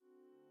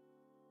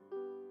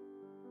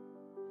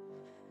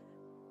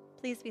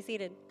Please be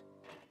seated.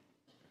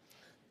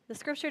 The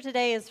scripture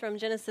today is from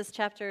Genesis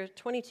chapter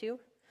 22,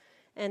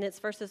 and it's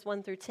verses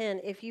 1 through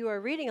 10. If you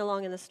are reading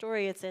along in the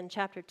story, it's in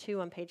chapter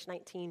 2 on page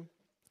 19,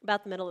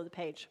 about the middle of the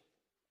page.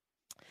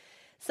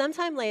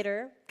 Sometime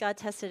later, God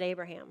tested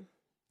Abraham.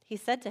 He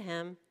said to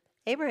him,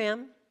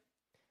 "Abraham."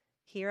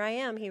 "Here I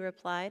am," he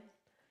replied.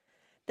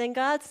 Then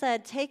God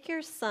said, "Take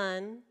your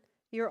son,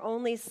 your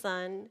only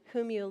son,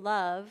 whom you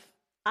love,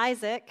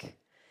 Isaac,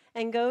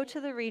 and go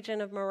to the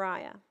region of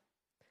Moriah.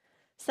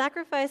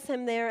 Sacrifice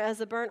him there as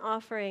a burnt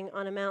offering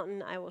on a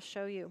mountain I will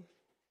show you."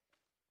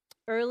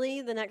 Early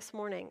the next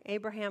morning,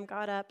 Abraham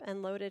got up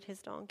and loaded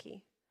his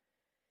donkey.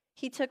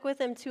 He took with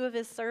him 2 of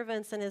his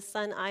servants and his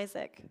son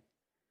Isaac.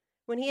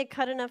 When he had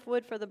cut enough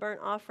wood for the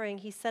burnt offering,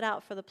 he set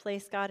out for the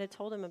place God had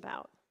told him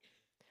about.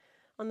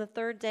 On the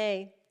 3rd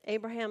day,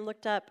 Abraham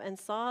looked up and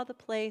saw the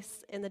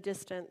place in the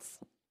distance.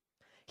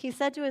 He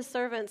said to his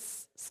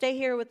servants, "Stay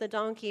here with the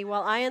donkey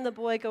while I and the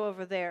boy go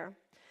over there.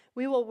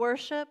 We will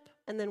worship,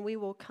 and then we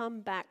will come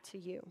back to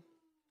you."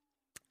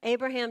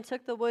 Abraham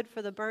took the wood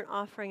for the burnt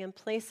offering and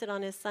placed it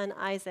on his son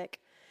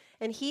Isaac,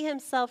 and he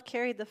himself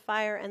carried the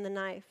fire and the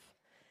knife.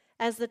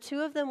 As the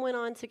 2 of them went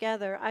on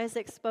together,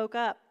 Isaac spoke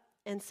up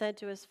and said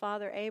to his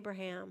father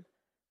Abraham,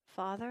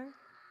 "Father?"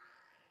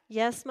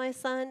 "Yes, my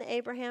son,"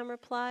 Abraham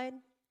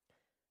replied.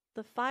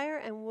 "The fire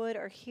and wood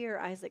are here,"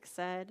 Isaac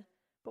said,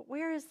 "but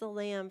where is the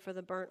lamb for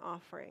the burnt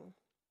offering?"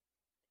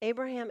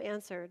 Abraham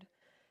answered,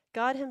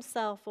 "God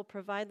himself will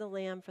provide the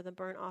lamb for the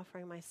burnt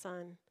offering, my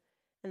son."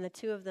 And the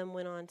 2 of them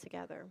went on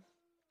together.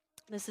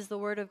 This is the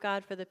word of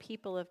God for the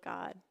people of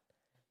God.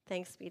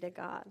 Thanks be to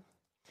God.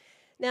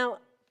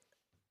 Now,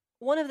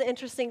 one of the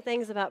interesting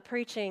things about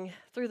preaching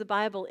through the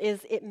Bible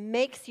is it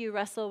makes you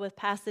wrestle with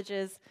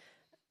passages.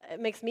 It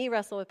makes me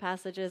wrestle with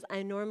passages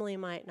I normally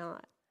might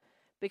not.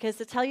 Because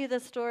to tell you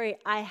this story,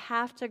 I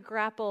have to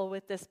grapple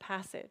with this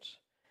passage.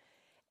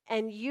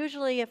 And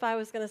usually if I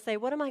was going to say,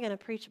 what am I going to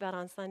preach about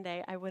on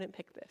Sunday, I wouldn't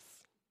pick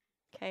this,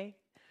 okay?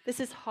 This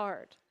is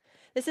hard.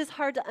 This is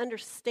hard to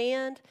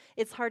understand.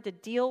 It's hard to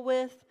deal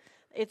with.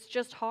 It's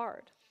just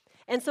hard.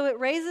 And so it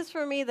raises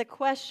for me the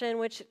question,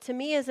 which to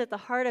me is at the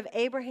heart of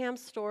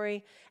Abraham's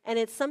story, and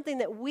it's something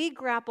that we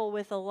grapple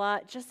with a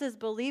lot just as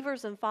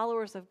believers and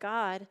followers of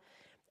God,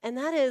 and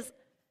that is,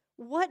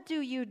 what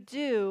do you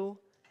do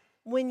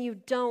when you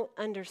don't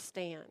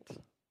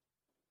understand?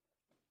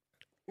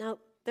 Now,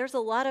 there's a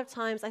lot of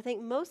times, I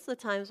think most of the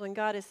times when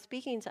God is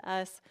speaking to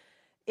us,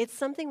 it's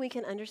something we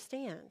can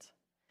understand.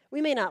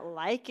 We may not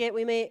like it.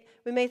 We may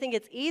think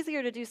it's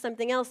easier to do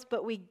something else,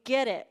 but we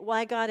get it,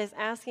 why God is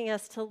asking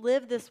us to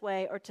live this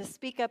way or to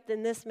speak up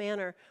in this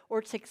manner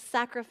or to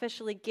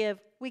sacrificially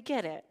give. We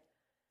get it.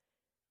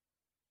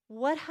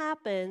 What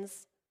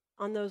happens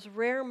on those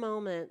rare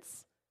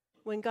moments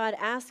when God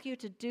asks you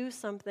to do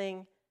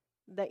something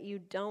that you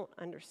don't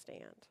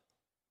understand?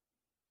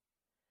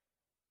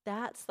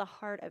 That's the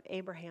heart of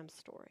Abraham's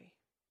story.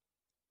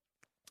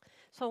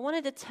 So I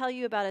wanted to tell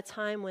you about a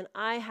time when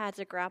I had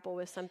to grapple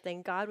with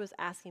something God was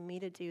asking me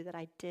to do that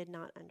I did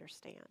not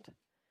understand.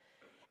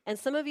 And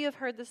some of you have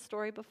heard this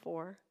story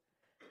before,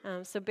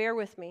 so bear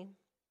with me.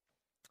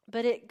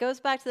 But it goes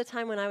back to the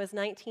time when I was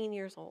 19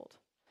 years old.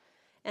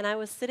 And I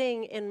was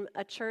sitting in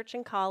a church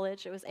in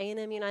college. It was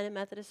A&M United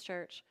Methodist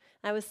Church.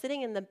 I was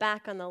sitting in the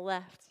back on the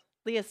left.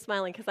 Leah's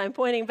smiling because I'm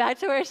pointing back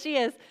to where she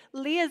is.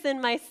 Leah's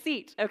in my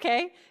seat,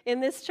 okay? In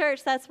this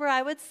church, that's where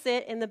I would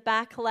sit in the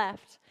back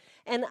left.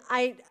 And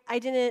I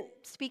didn't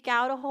speak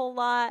out a whole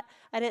lot.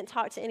 I didn't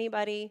talk to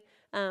anybody.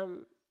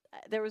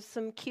 There was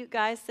some cute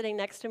guys sitting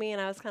next to me, and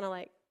I was kind of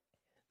like,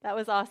 that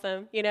was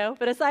awesome, you know?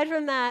 But aside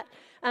from that,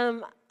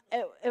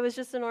 it was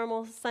just a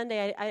normal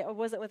Sunday. I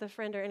wasn't with a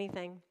friend or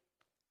anything.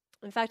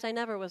 In fact, I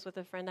never was with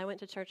a friend. I went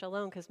to church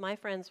alone because my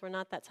friends were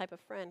not that type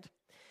of friend.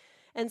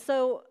 And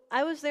so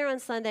I was there on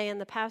Sunday, and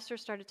the pastor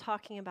started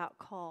talking about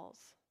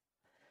calls,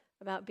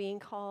 about being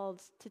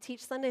called to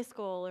teach Sunday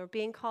school or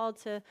being called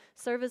to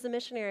serve as a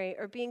missionary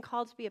or being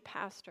called to be a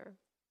pastor.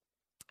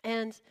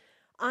 And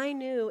I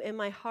knew in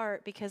my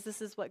heart, because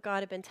this is what God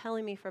had been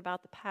telling me for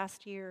about the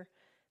past year,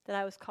 that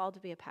I was called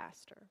to be a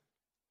pastor.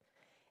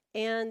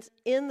 And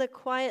in the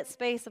quiet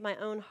space of my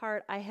own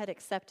heart, I had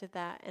accepted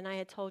that, and I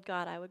had told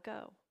God I would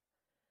go.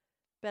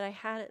 But I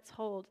hadn't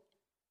told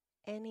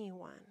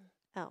anyone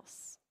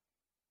else.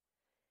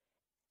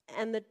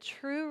 And the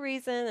true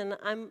reason, and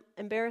I'm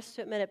embarrassed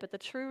to admit it, but the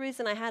true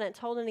reason I hadn't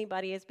told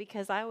anybody is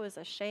because I was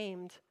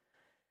ashamed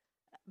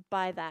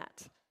by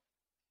that.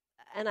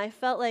 And I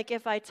felt like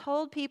if I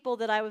told people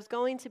that I was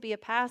going to be a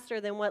pastor,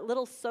 then what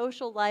little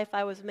social life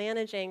I was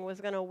managing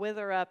was going to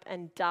wither up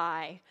and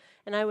die.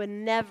 And I would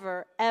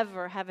never,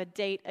 ever have a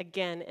date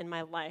again in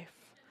my life.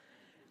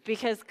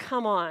 Because,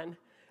 come on,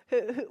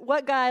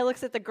 what guy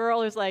looks at the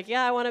girl who's like,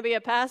 yeah, I want to be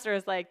a pastor,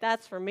 is like,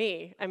 that's for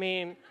me. I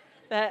mean,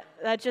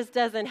 that just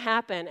doesn't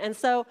happen. And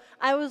so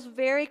I was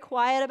very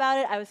quiet about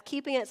it. I was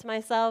keeping it to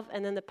myself.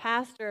 And then the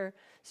pastor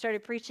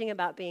started preaching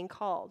about being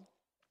called.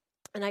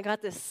 And I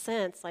got this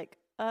sense like,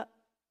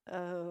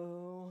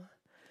 uh-oh,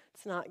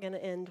 it's not going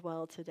to end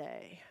well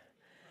today.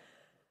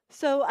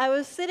 So I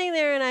was sitting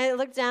there and I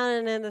looked down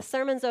and then the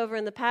sermon's over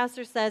and the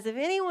pastor says, if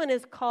anyone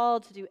is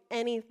called to do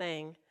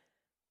anything,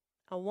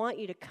 I want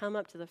you to come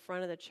up to the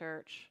front of the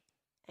church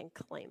and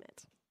claim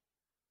it.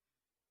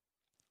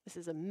 This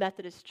is a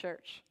Methodist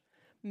church.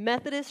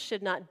 Methodists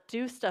should not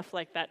do stuff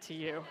like that to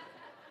you.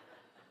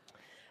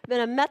 I've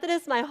been a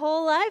Methodist my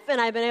whole life, and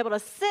I've been able to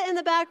sit in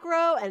the back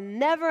row and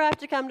never have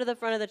to come to the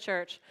front of the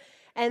church.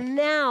 And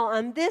now,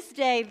 on this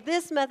day,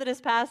 this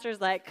Methodist pastor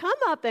is like, come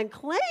up and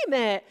claim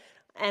it.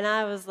 And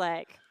I was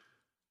like,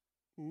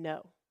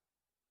 no.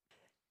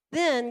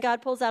 Then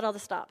God pulls out all the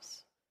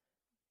stops.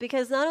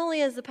 Because not only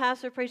has the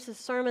pastor preached a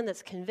sermon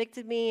that's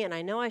convicted me, and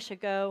I know I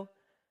should go,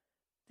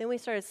 then we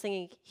started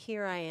singing,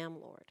 Here I Am,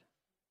 Lord.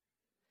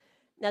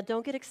 Now,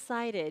 don't get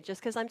excited.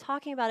 Just because I'm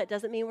talking about it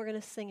doesn't mean we're going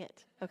to sing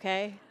it,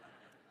 okay?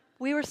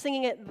 We were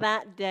singing it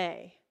that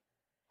day,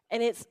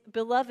 and it's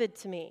beloved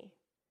to me.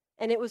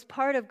 And it was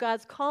part of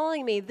God's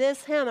calling me,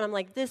 this hymn, and I'm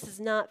like, this is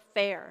not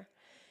fair.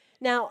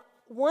 Now,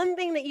 one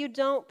thing that you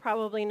don't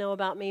probably know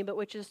about me, but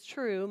which is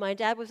true, my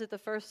dad was at the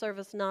first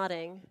service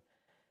nodding,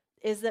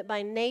 is that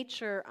by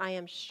nature I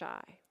am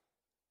shy.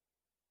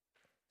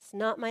 It's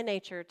not my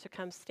nature to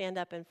come stand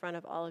up in front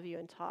of all of you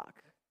and talk.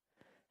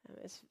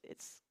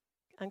 It's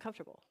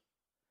uncomfortable.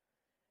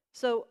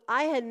 So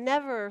I had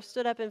never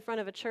stood up in front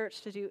of a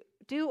church to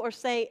do or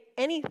say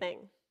anything.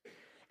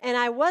 And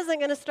I wasn't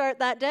going to start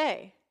that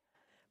day.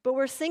 But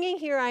we're singing,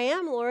 Here I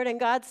Am, Lord, and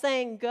God's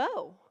saying,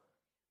 go.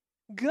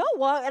 Go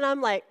walk. And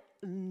I'm like,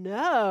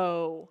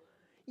 no.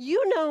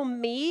 You know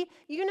me.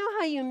 You know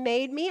how you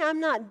made me. I'm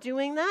not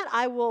doing that.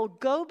 I will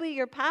go be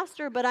your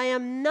pastor, but I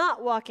am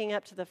not walking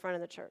up to the front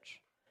of the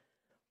church.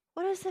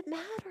 What does it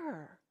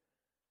matter?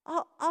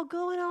 I'll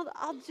go and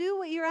I'll do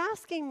what you're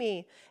asking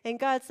me. And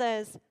God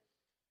says,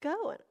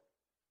 go. And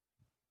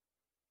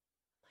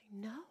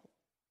I'm like, no.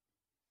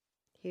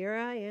 Here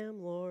I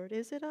am, Lord.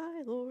 Is it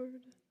I,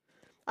 Lord?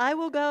 I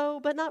will go,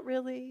 but not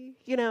really.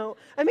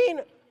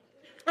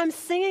 I'm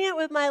singing it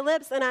with my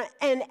lips,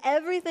 and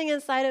everything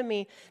inside of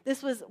me.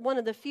 This was one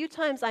of the few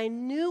times I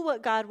knew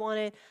what God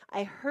wanted.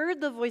 I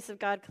heard the voice of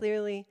God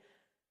clearly,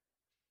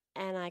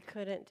 and I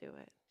couldn't do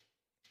it.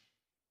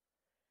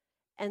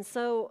 And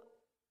so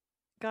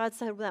God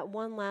said that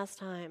one last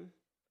time,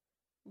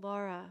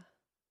 Laura,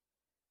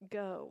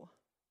 go.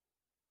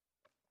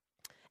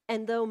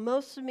 And though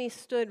most of me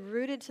stood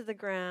rooted to the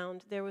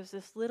ground, there was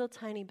this little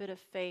tiny bit of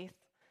faith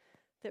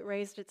that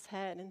raised its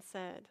head and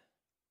said,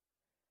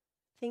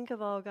 think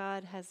of all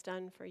God has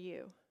done for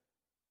you.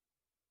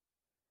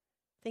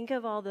 Think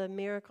of all the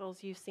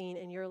miracles you've seen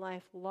in your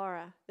life,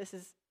 Laura. This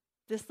is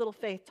this little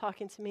faith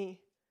talking to me.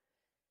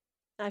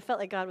 And I felt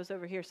like God was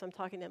over here, so I'm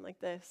talking to him like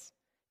this.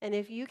 And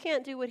if you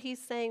can't do what he's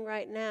saying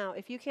right now,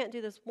 if you can't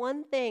do this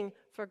one thing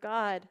for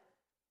God,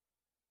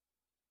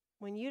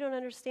 when you don't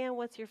understand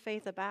what's your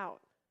faith about,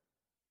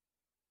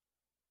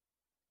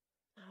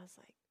 I was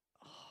like,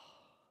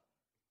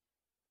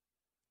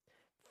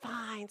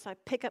 fine. So I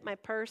pick up my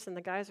purse, and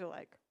the guys are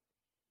like,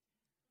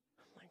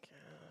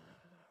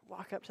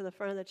 walk up to the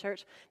front of the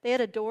church. They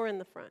had a door in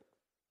the front.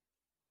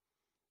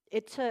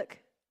 It took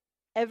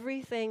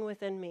everything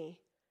within me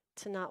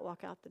to not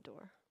walk out the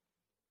door.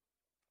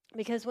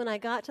 Because when I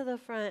got to the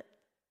front,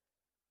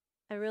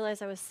 I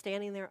realized I was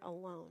standing there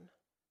alone.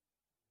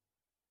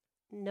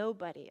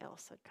 Nobody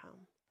else had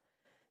come.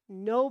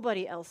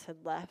 Nobody else had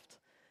left.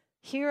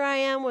 Here I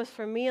am was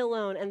for me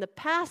alone. And the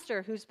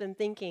pastor, who's been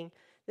thinking,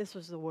 this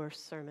was the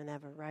worst sermon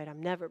ever, right?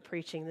 I'm never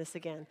preaching this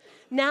again,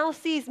 now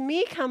sees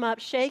me come up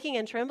shaking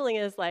and trembling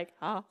and is like,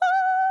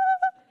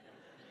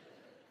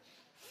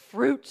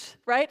 fruit,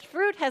 right?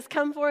 Fruit has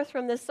come forth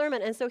from this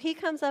sermon. And so he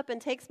comes up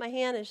and takes my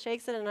hand and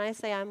shakes it, and I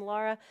say, I'm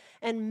Laura,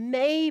 and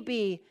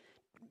maybe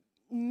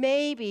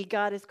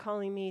God is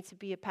calling me to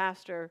be a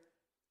pastor.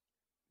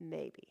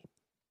 Maybe.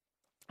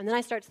 And then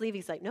I start to leave.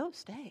 He's like, no,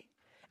 stay.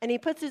 And he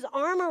puts his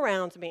arm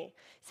around me.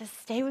 He says,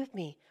 stay with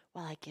me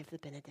while I give the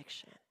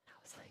benediction. I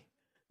was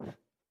like,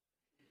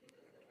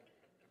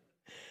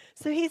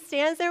 so he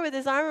stands there with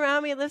his arm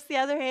around me, lifts the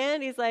other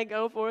hand. He's like,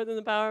 go forth in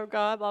the power of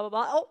God, blah, blah,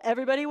 blah. Oh,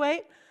 everybody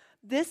wait.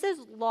 This is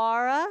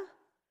Laura,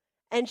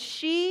 and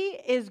she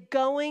is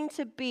going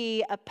to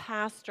be a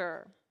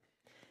pastor.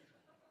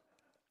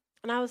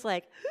 And I was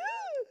like,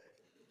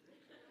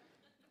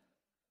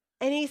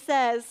 and he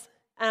says,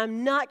 and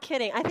I'm not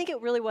kidding, I think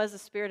it really was the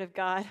Spirit of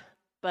God,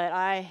 but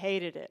I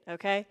hated it,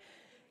 okay?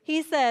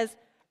 He says,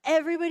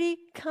 everybody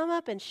come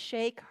up and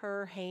shake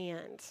her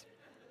hand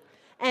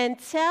and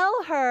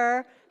tell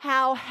her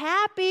how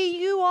happy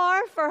you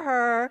are for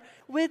her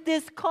with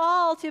this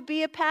call to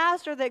be a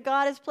pastor that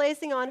God is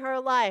placing on her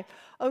life.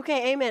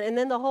 Okay, amen. And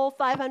then the whole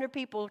 500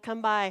 people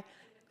come by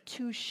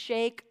to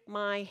shake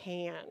my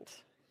hand,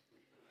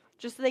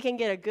 just so they can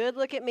get a good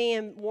look at me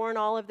and warn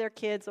all of their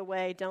kids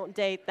away, don't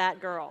date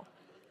that girl.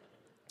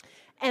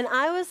 And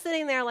I was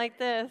sitting there like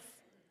this,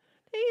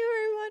 thank you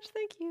very much,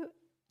 thank you,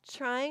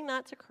 trying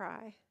not to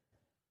cry,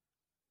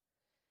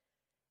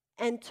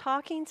 and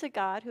talking to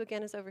God, who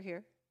again is over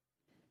here,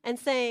 and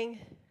saying,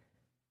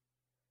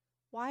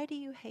 why do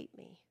you hate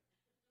me?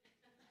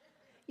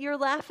 You're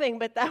laughing,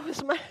 but that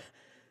was my...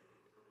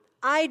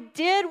 I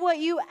did what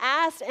you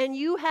asked, and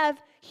you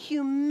have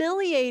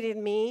humiliated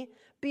me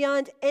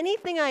beyond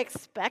anything I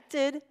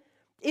expected.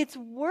 It's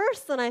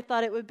worse than I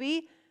thought it would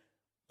be.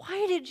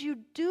 Why did you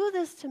do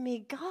this to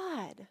me,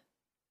 God?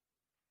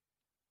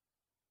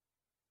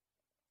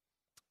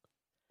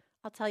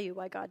 I'll tell you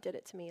why God did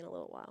it to me in a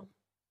little while.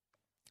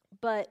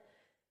 But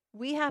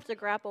we have to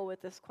grapple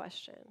with this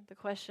question, the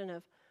question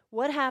of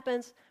what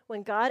happens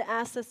when God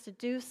asks us to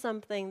do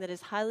something that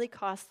is highly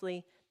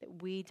costly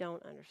that we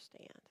don't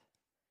understand.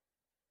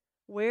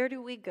 Where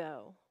do we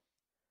go?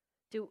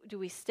 Do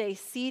we stay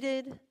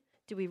seated?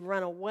 Do we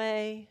run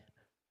away?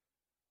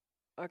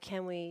 Or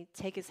can we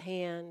take his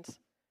hand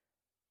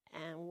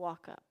and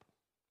walk up?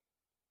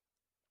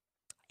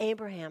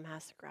 Abraham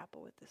has to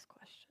grapple with this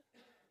question.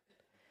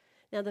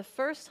 Now, the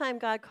first time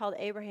God called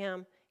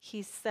Abraham,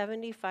 he's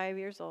 75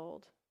 years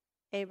old.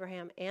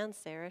 Abraham and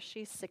Sarah,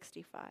 she's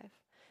 65.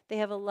 They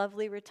have a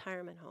lovely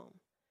retirement home.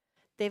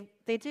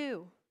 They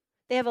do.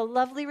 They have a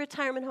lovely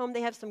retirement home.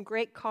 They have some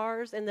great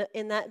cars. In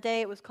that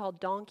day, it was called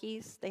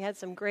donkeys. They had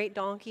some great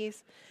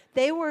donkeys.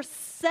 They were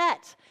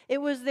set. It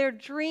was their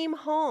dream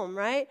home,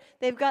 right?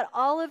 They've got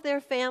all of their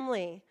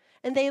family.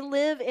 And they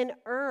live in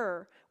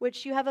Ur,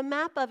 which you have a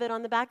map of it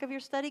on the back of your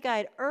study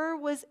guide. Ur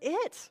was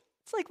it.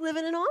 It's like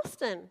living in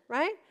Austin,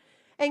 right?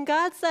 And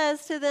God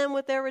says to them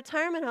with their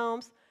retirement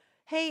homes,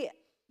 hey,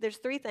 there's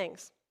three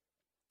things.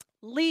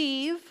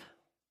 Leave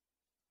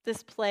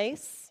this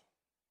place,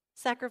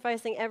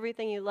 sacrificing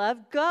everything you love.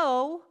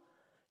 Go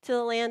to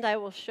the land I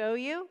will show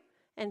you,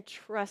 and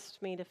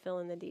trust me to fill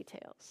in the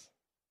details.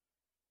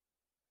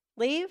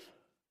 Leave,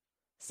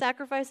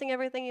 sacrificing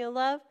everything you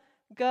love.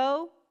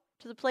 Go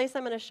to the place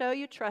I'm going to show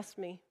you. Trust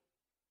me.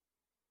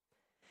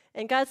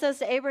 And God says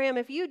to Abraham,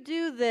 if you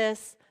do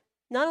this,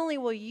 not only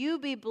will you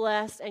be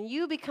blessed and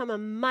you become a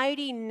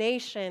mighty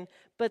nation,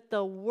 but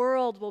the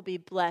world will be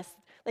blessed.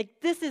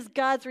 Like, this is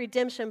God's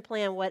redemption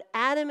plan. What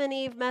Adam and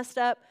Eve messed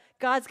up,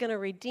 God's going to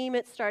redeem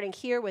it starting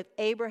here with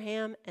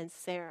Abraham and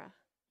Sarah.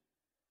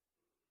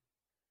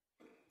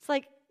 It's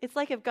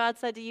like if God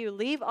said to you,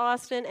 leave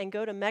Austin and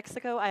go to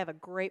Mexico. I have a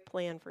great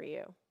plan for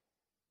you.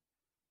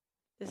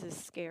 This is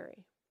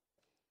scary.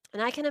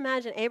 And I can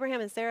imagine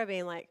Abraham and Sarah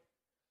being like,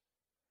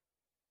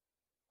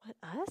 what,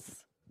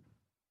 us?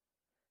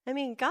 I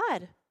mean,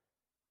 God,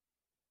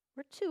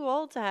 we're too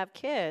old to have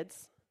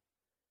kids.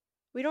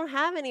 We don't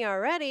have any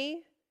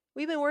already.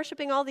 We've been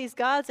worshiping all these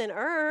gods in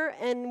Ur,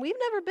 and we've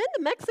never been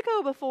to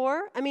Mexico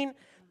before. I mean,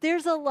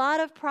 there's a lot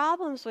of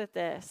problems with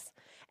this.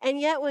 And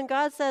yet when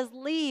God says,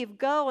 leave,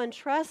 go, and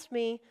trust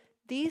me,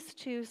 these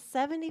two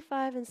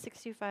 75 and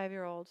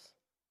 65-year-olds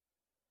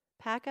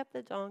pack up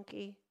the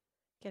donkey,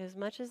 get as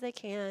much as they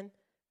can,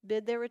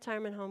 bid their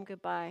retirement home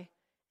goodbye,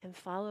 and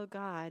follow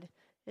God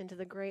into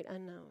the great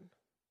unknown.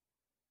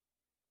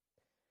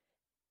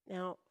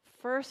 Now,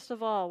 first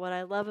of all, what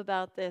I love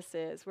about this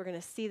is, we're going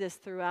to see this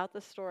throughout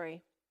the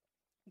story,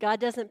 God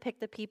doesn't pick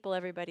the people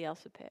everybody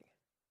else would pick.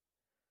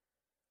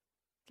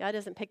 God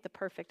doesn't pick the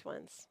perfect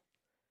ones.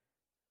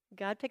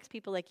 God picks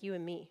people like you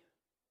and me.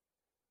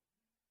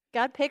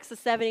 God picks a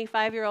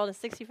 75-year-old and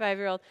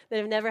 65-year-old that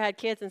have never had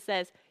kids and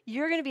says,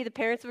 you're going to be the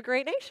parents of a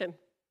great nation.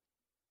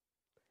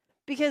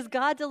 Because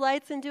God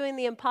delights in doing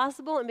the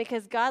impossible, and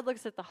because God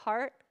looks at the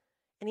heart,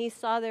 and he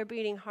saw their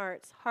beating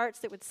hearts, hearts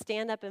that would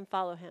stand up and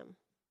follow him.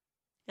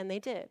 And they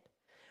did.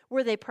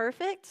 Were they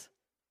perfect?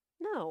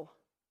 No.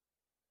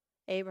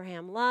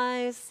 Abraham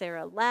lies,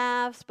 Sarah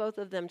laughs, both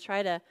of them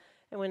try to,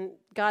 and when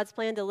God's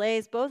plan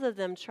delays, both of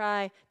them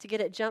try to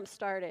get it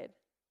jump-started.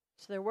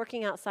 So they're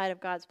working outside of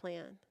God's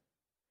plan.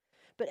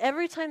 But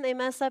every time they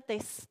mess up, they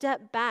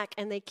step back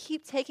and they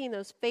keep taking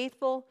those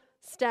faithful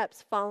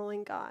steps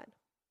following God.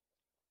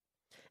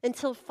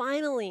 Until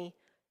finally,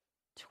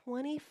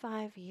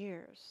 25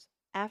 years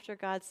after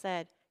God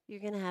said, you're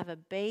going to have a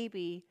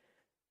baby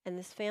and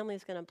this family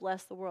is going to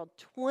bless the world.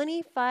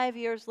 25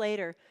 years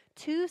later,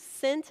 two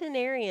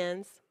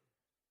centenarians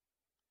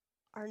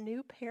are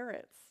new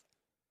parents.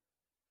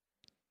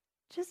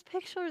 Just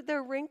picture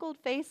their wrinkled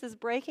faces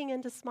breaking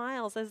into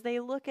smiles as they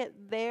look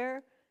at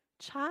their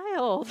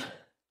child.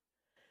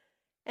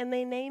 And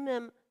they name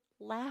him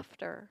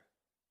Laughter.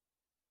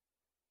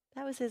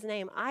 That was his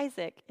name.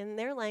 Isaac, in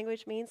their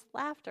language, means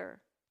laughter.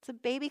 It's a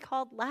baby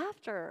called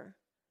Laughter.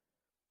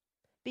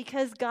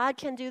 Because God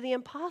can do the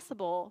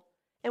impossible.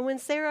 And when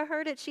Sarah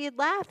heard it, she had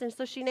laughed. And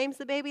so she names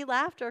the baby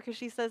Laughter because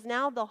she says,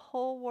 now the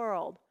whole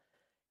world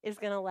is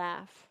going to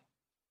laugh.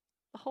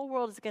 The whole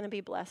world is going to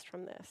be blessed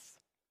from this.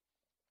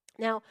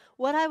 Now,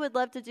 what I would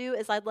love to do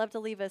is I'd love to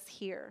leave us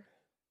here.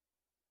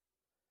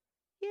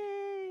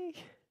 Yay!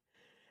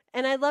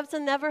 And I'd love to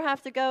never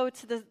have to go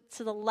to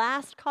the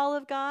last call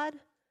of God.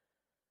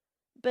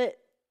 But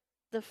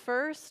the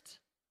first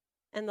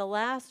and the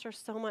last are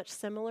so much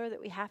similar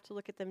that we have to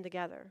look at them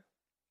together.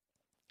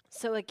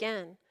 So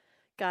again,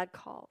 God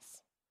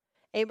calls.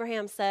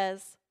 Abraham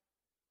says,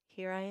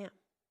 here I am.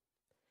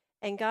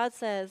 And God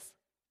says,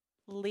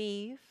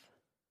 leave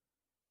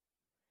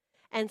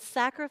and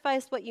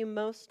sacrifice what you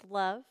most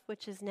love,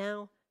 which is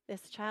now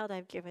this child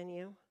I've given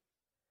you.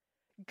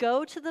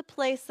 Go to the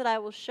place that I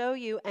will show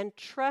you and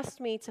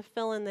trust me to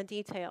fill in the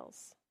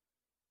details.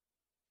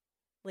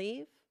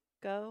 Leave,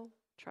 go,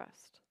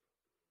 trust.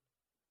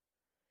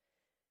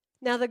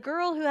 Now, the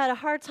girl who had a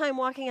hard time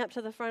walking up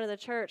to the front of the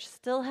church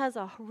still has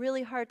a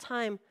really hard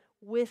time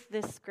with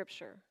this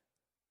scripture.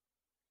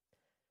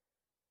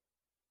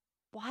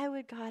 Why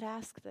would God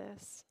ask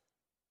this?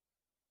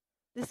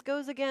 This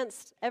goes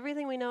against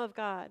everything we know of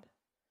God,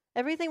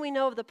 everything we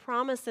know of the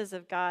promises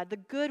of God, the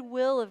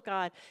goodwill of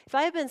God. If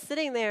I had been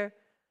sitting there,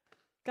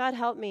 God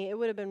help me, it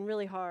would have been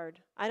really hard.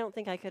 I don't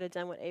think I could have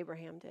done what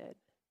Abraham did,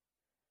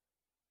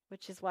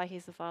 which is why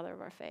he's the father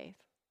of our faith.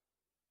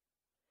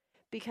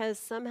 Because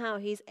somehow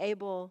he's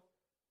able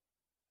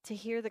to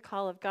hear the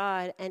call of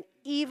God, and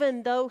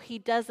even though he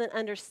doesn't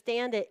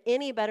understand it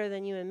any better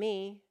than you and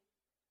me,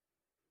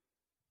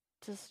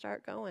 to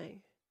start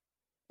going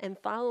and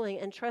following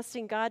and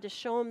trusting God to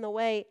show him the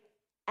way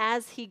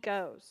as he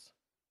goes.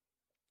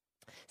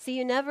 See,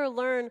 you never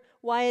learn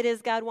why it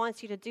is God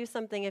wants you to do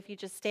something if you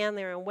just stand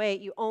there and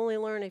wait. You only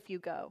learn if you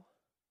go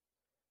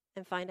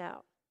and find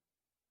out.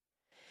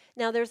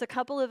 Now, there's a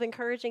couple of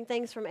encouraging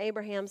things from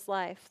Abraham's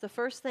life. The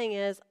first thing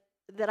is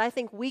that I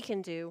think we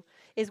can do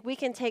is we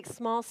can take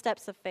small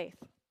steps of faith.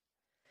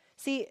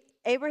 See,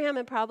 Abraham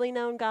had probably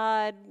known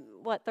God,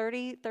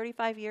 30,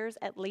 35 years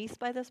at least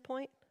by this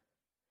point.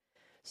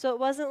 So it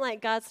wasn't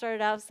like God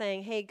started out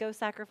saying, hey, go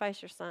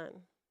sacrifice your son.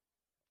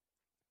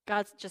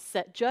 God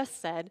just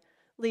said,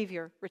 leave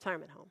your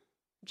retirement home.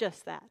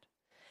 Just that.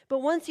 But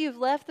once you've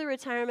left the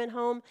retirement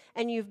home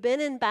and you've been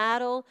in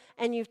battle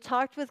and you've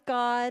talked with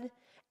God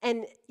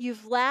and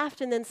you've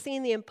laughed and then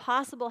seen the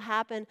impossible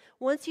happen,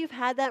 once you've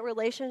had that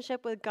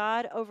relationship with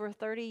God over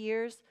 30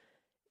 years,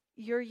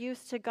 you're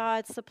used to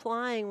God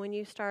supplying when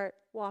you start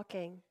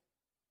walking.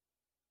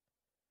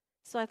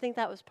 So I think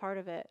that was part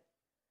of it.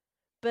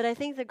 But I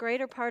think the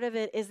greater part of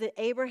it is that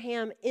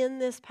Abraham in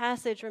this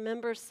passage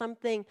remembers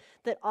something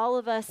that all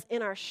of us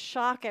in our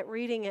shock at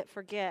reading it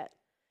forget.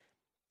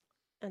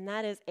 And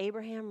that is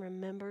Abraham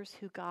remembers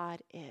who God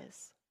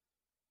is.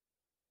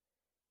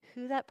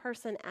 Who that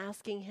person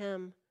asking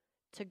him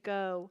to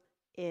go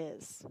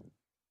is.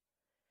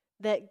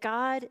 That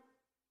God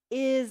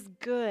is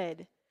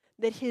good.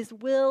 That his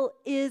will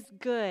is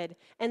good.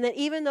 And that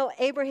even though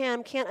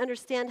Abraham can't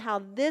understand how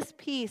this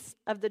piece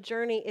of the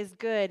journey is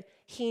good,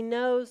 he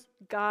knows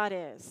God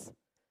is.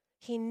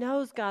 He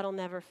knows God will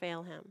never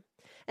fail him.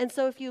 And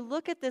so if you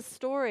look at this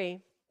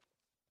story,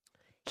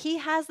 he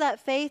has that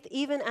faith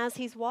even as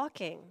he's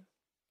walking.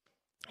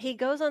 He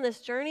goes on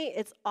this journey.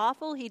 It's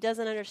awful. He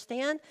doesn't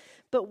understand.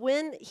 But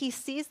when he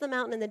sees the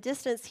mountain in the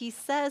distance, he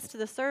says to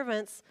the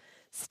servants,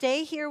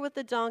 stay here with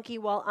the donkey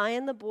while I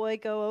and the boy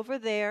go over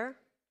there.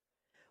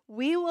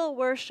 We will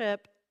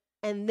worship,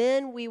 and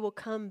then we will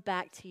come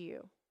back to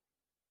you.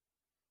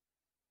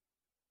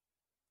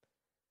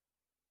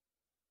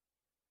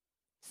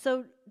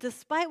 So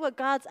despite what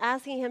God's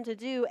asking him to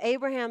do,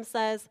 Abraham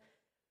says,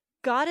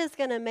 God is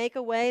going to make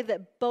a way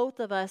that both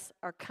of us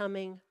are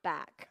coming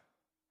back.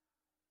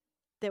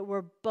 That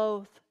we're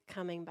both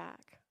coming back.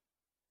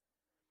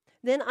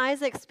 Then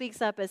Isaac speaks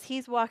up as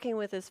he's walking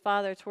with his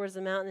father towards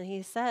the mountain, and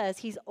he says,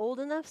 he's old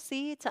enough,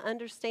 see, to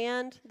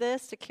understand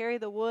this, to carry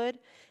the wood.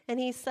 And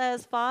he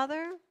says,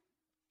 Father,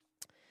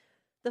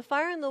 the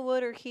fire and the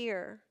wood are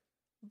here,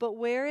 but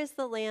where is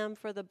the lamb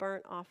for the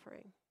burnt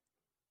offering?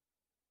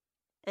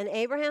 And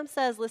Abraham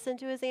says, listen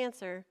to his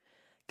answer,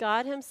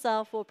 God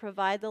himself will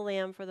provide the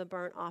lamb for the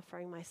burnt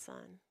offering, my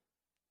son.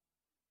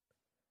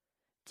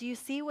 Do you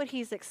see what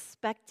he's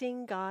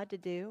expecting God to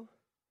do?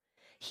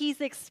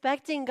 He's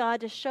expecting God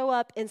to show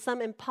up in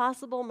some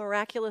impossible,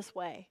 miraculous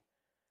way.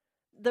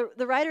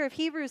 The writer of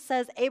Hebrews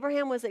says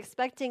Abraham was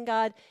expecting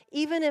God,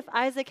 even if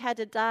Isaac had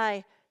to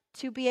die,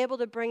 to be able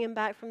to bring him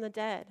back from the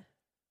dead,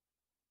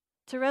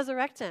 to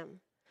resurrect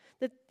him.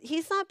 That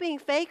he's not being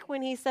fake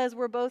when he says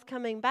we're both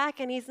coming back,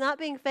 and he's not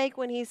being fake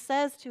when he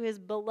says to his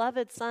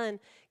beloved son,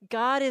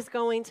 God is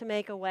going to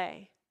make a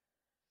way.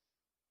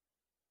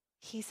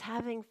 He's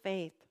having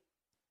faith.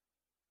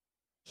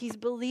 He's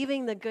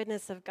believing the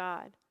goodness of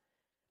God.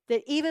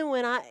 That even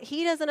when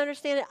he doesn't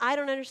understand it, I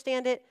don't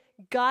understand it,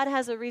 God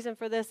has a reason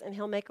for this, and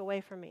he'll make a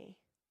way for me.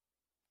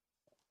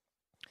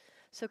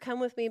 So come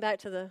with me back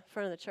to the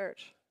front of the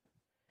church.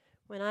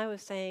 When I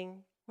was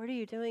saying, what are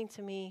you doing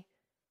to me,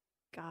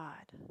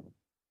 God?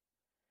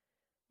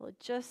 Well, it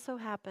just so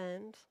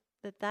happened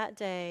that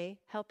day,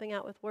 helping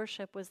out with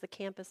worship was the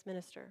campus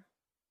minister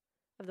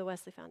of the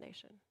Wesley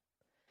Foundation.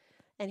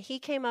 And he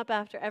came up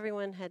after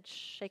everyone had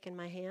shaken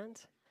my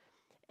hand.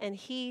 And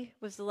he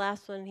was the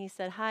last one, and he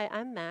said, hi,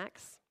 I'm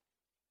Max,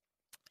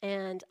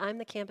 and I'm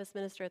the campus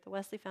minister at the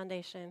Wesley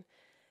Foundation.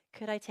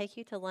 Could I take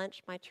you to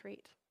lunch, my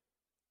treat?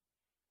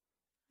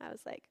 I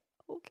was like,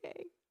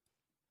 okay.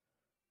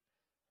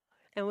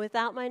 And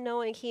without my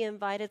knowing, he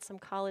invited some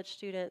college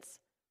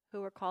students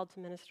who were called to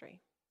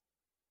ministry.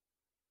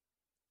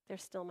 They're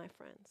still my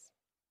friends.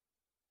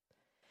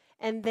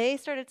 And they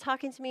started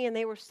talking to me, and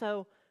they were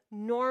so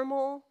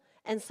normal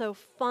and so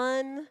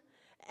fun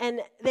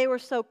And they were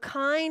so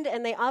kind,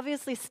 and they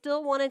obviously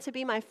still wanted to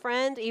be my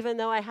friend, even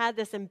though I had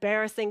this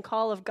embarrassing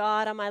call of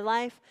God on my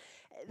life.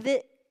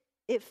 That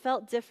it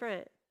felt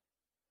different.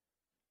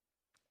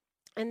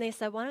 And they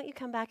said, why don't you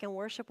come back and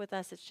worship with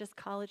us? It's just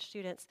college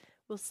students.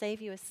 We'll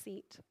save you a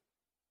seat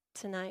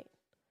tonight.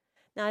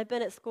 Now, I've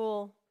been at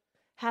school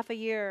half a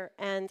year,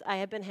 and I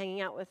have been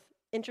hanging out with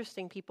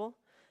interesting people,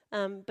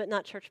 but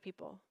not church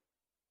people.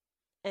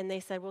 And they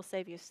said, we'll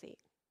save you a seat.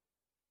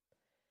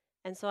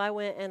 And so I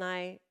went and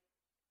I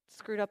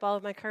screwed up all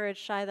of my courage,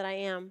 shy that I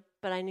am,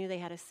 but I knew they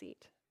had a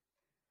seat.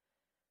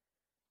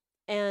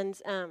 And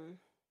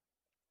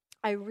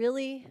I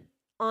really,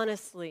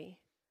 honestly,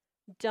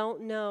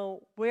 don't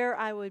know where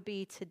I would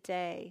be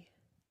today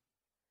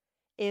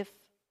if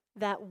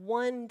that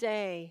one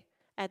day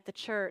at the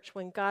church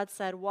when God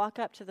said, walk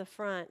up to the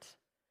front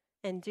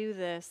and do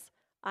this,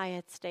 I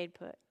had stayed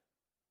put.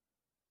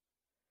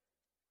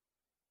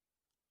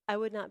 I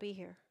would not be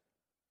here.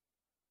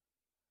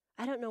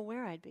 I don't know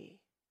where I'd be.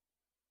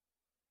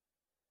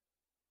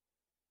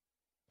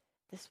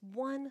 This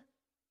one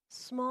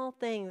small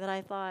thing that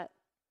I thought,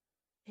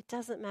 it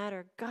doesn't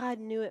matter. God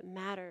knew it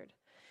mattered.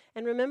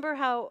 And remember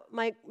how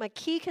my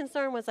key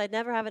concern was I'd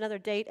never have another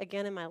date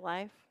again in my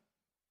life?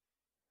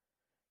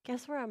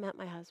 Guess where I met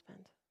my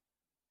husband?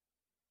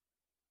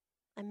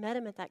 I met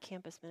him at that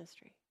campus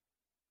ministry.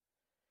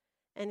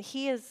 And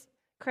he is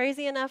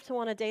crazy enough to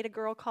want to date a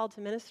girl called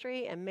to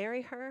ministry and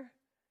marry her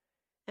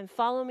and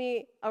follow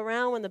me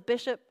around when the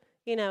bishop,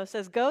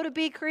 says, go to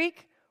Bee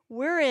Creek,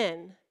 we're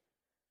in.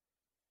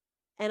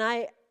 And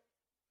I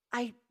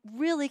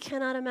really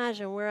cannot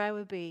imagine where I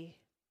would be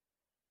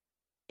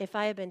if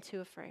I had been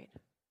too afraid.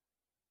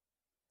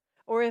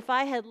 Or if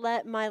I had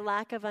let my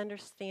lack of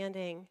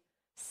understanding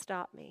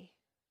stop me.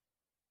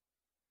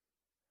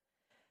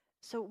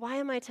 So why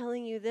am I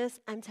telling you this?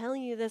 I'm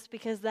telling you this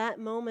because that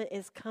moment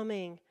is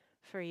coming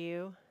for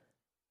you.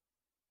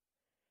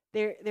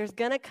 There's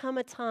going to come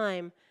a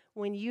time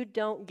when you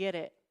don't get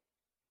it.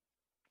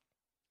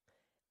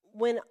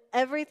 When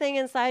everything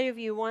inside of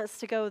you wants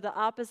to go the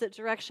opposite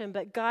direction,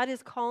 but God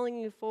is calling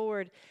you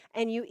forward,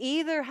 and you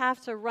either have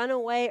to run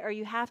away or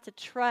you have to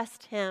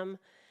trust Him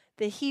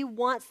that He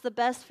wants the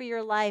best for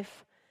your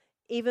life,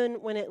 even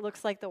when it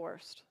looks like the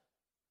worst.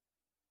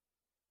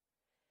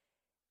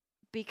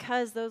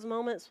 Because those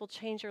moments will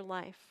change your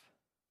life.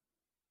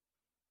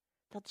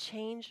 They'll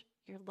change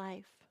your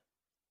life.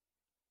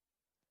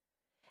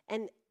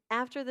 And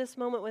after this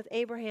moment with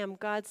Abraham,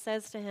 God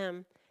says to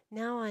him,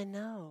 now I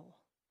know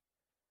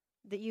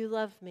that you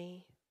love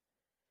me,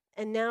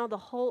 and now the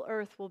whole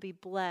earth will be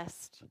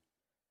blessed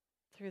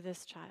through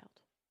this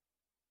child.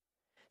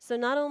 So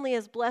not only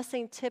is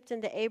blessing tipped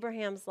into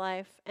Abraham's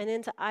life and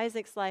into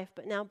Isaac's life,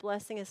 but now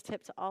blessing is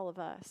tipped to all of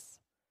us.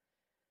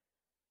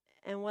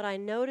 And what I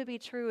know to be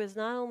true is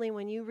not only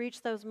when you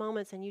reach those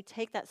moments and you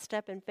take that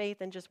step in faith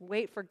and just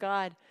wait for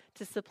God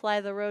to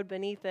supply the road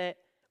beneath it,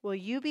 will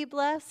you be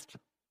blessed?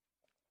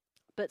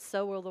 But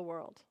so will the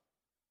world.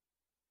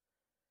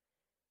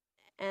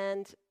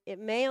 And it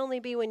may only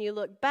be when you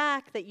look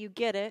back that you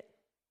get it.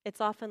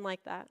 It's often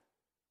like that.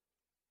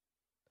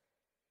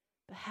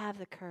 But have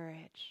the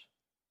courage.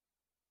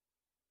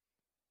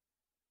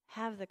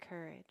 Have the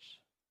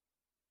courage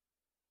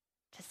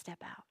to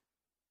step out.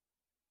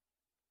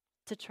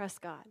 To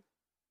trust God.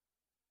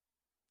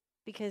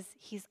 Because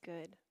He's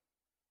good.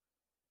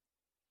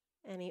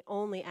 And He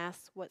only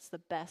asks what's the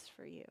best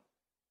for you.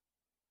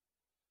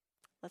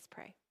 Let's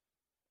pray.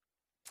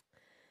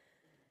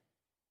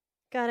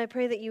 God, I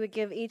pray that you would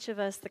give each of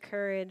us the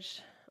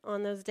courage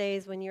on those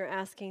days when you're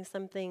asking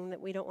something that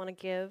we don't want to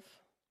give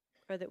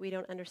or that we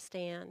don't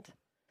understand,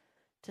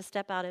 to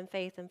step out in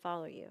faith and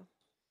follow you.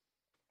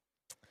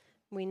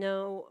 We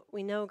know,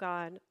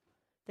 God,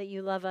 that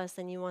you love us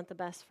and you want the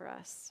best for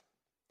us.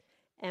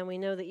 And we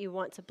know that you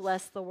want to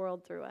bless the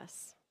world through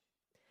us.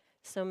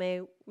 So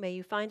may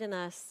you find in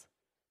us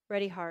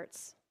ready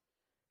hearts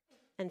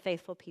and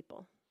faithful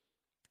people.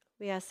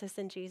 We ask this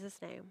in Jesus'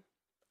 name.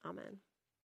 Amen.